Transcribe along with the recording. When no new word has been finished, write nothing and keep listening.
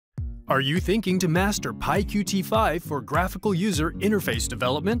Are you thinking to master PyQt5 for graphical user interface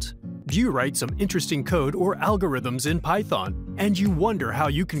development? Do you write some interesting code or algorithms in Python, and you wonder how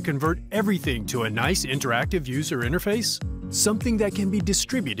you can convert everything to a nice interactive user interface? Something that can be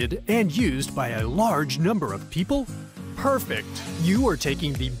distributed and used by a large number of people? Perfect! You are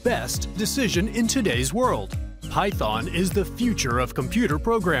taking the best decision in today's world. Python is the future of computer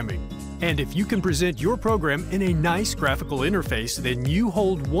programming. And if you can present your program in a nice graphical interface, then you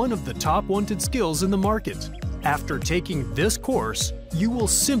hold one of the top wanted skills in the market. After taking this course, you will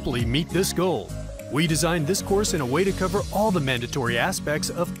simply meet this goal. We designed this course in a way to cover all the mandatory aspects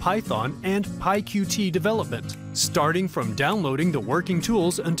of Python and PyQt development, starting from downloading the working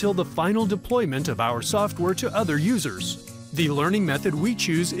tools until the final deployment of our software to other users. The learning method we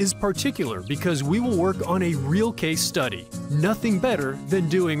choose is particular because we will work on a real case study. Nothing better than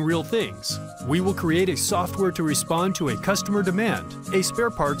doing real things. We will create a software to respond to a customer demand, a spare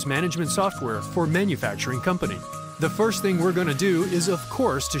parts management software for manufacturing company. The first thing we're going to do is, of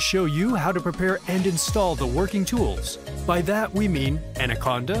course, to show you how to prepare and install the working tools. By that we mean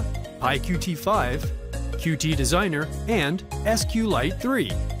Anaconda, PyQt5, Qt Designer, and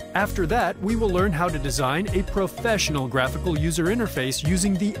Sqlite3. After that, we will learn how to design a professional graphical user interface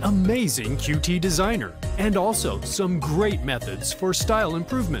using the amazing Qt Designer, and also some great methods for style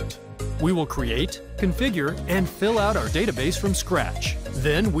improvement. We will create, configure, and fill out our database from scratch.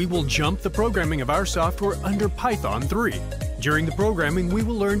 Then we will jump the programming of our software under Python 3. During the programming, we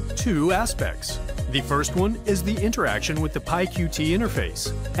will learn two aspects. The first one is the interaction with the PyQt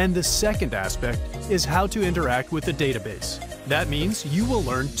interface, and the second aspect is how to interact with the database. That means you will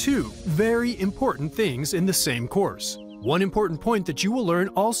learn two very important things in the same course. One important point that you will learn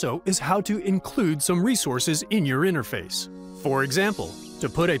also is how to include some resources in your interface. For example, to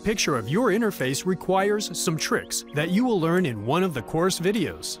put a picture of your interface requires some tricks that you will learn in one of the course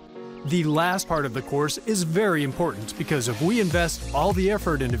videos. The last part of the course is very important because if we invest all the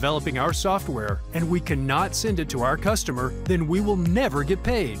effort in developing our software and we cannot send it to our customer, then we will never get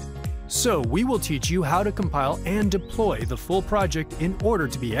paid. So we will teach you how to compile and deploy the full project in order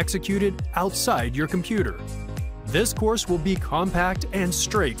to be executed outside your computer. This course will be compact and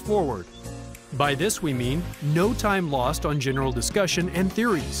straightforward. By this we mean no time lost on general discussion and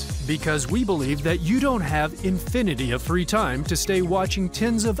theories, because we believe that you don't have infinity of free time to stay watching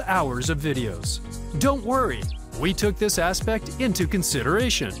tens of hours of videos. Don't worry, we took this aspect into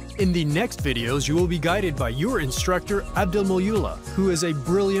consideration. In the next videos, you will be guided by your instructor Abdelmoula, who is a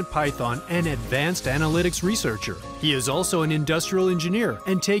brilliant Python and advanced analytics researcher. He is also an industrial engineer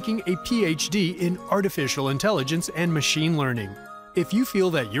and taking a PhD in artificial intelligence and machine learning. If you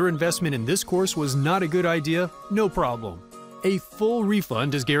feel that your investment in this course was not a good idea, no problem. A full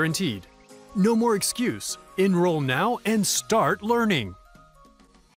refund is guaranteed. No more excuse. Enroll now and start learning.